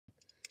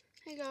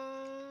Hey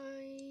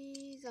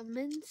guys, I'm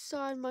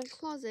inside my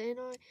closet and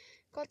I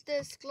got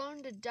this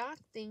glow-in-the-dark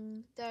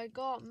thing that I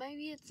got.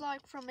 Maybe it's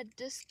like from a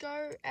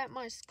disco at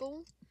my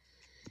school.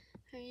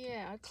 And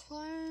yeah, I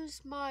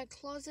closed my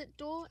closet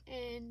door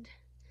and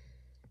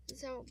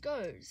that's how it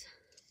goes.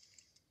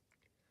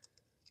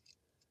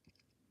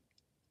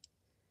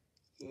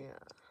 Yeah.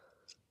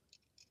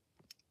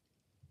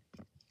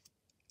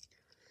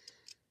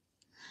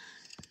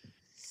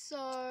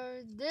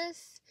 So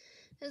this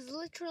is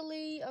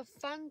literally a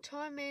fun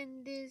time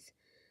and there's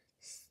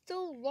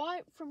still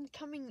light from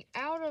coming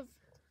out of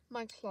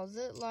my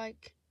closet,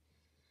 like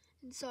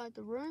inside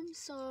the room.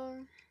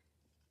 So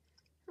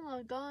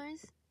hello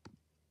guys.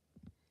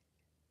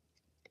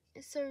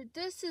 So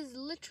this is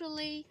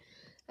literally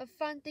a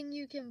fun thing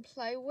you can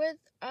play with.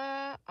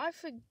 I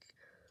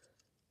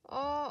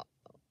forgot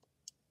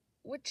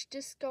which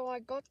disco I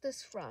got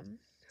this from.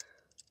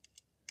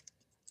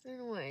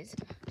 Anyways,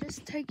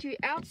 just take you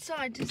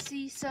outside to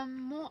see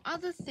some more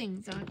other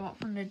things I got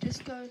from the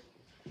disco.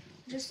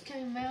 Just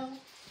came out.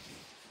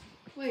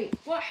 Wait,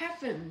 what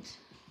happened?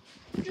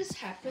 What just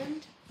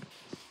happened?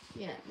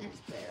 Yeah,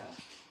 that's better.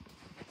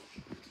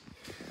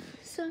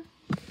 So,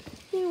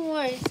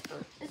 anyways,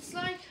 it's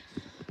like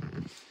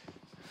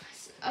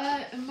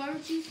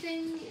emoji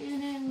thing,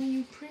 and then when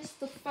you press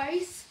the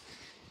face,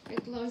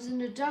 it glows in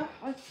the dark.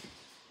 I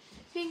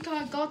think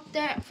I got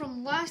that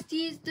from last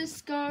year's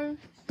disco.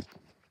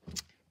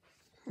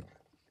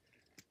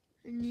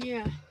 And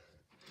yeah,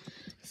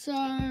 so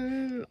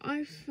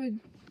I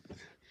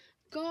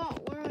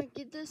forgot where I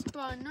get this, but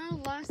I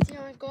know last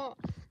year I got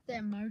the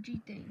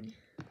emoji thing.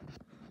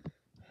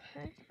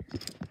 Okay.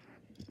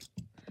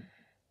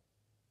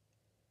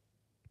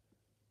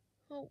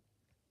 Oh,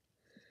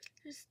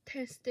 just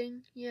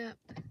testing. Yep,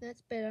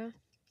 that's better.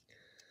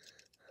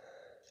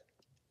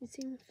 You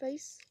see my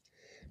face?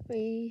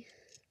 Wait.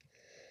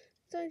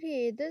 So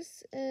here,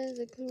 this is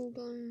a cool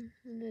glow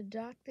in the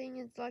dark thing.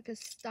 It's like a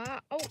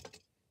star. Oh,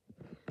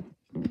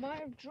 might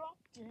have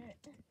dropped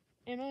it,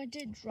 and I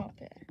did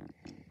drop it.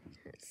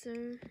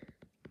 So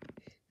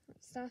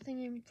start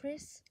thing and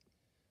press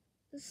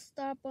the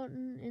start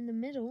button in the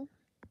middle.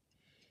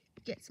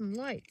 Get some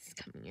lights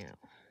coming out.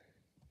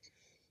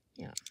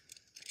 Yeah,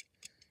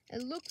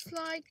 it looks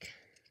like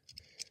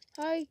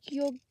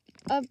your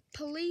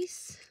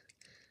police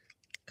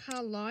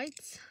car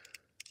lights.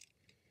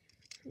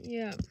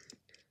 Yeah.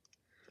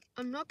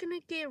 I'm not gonna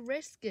get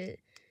arrested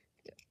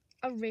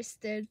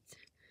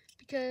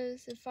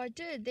because if I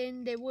did,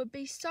 then there would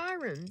be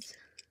sirens.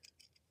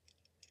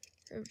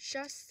 So it's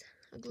just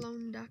a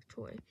glow-in-the-dark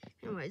toy.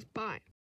 Anyways, bye.